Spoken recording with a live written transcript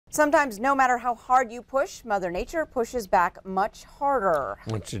Sometimes, no matter how hard you push, Mother Nature pushes back much harder. I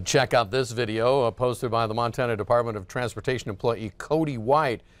want you to check out this video posted by the Montana Department of Transportation employee Cody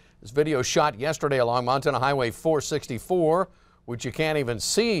White. This video shot yesterday along Montana Highway 464, which you can't even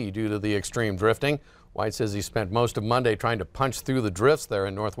see due to the extreme drifting. White says he spent most of Monday trying to punch through the drifts there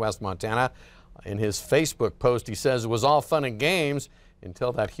in northwest Montana. In his Facebook post, he says it was all fun and games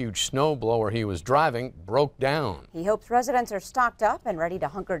until that huge snow blower he was driving broke down. He hopes residents are stocked up and ready to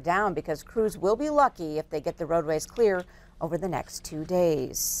hunker down because crews will be lucky if they get the roadways clear over the next 2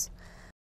 days.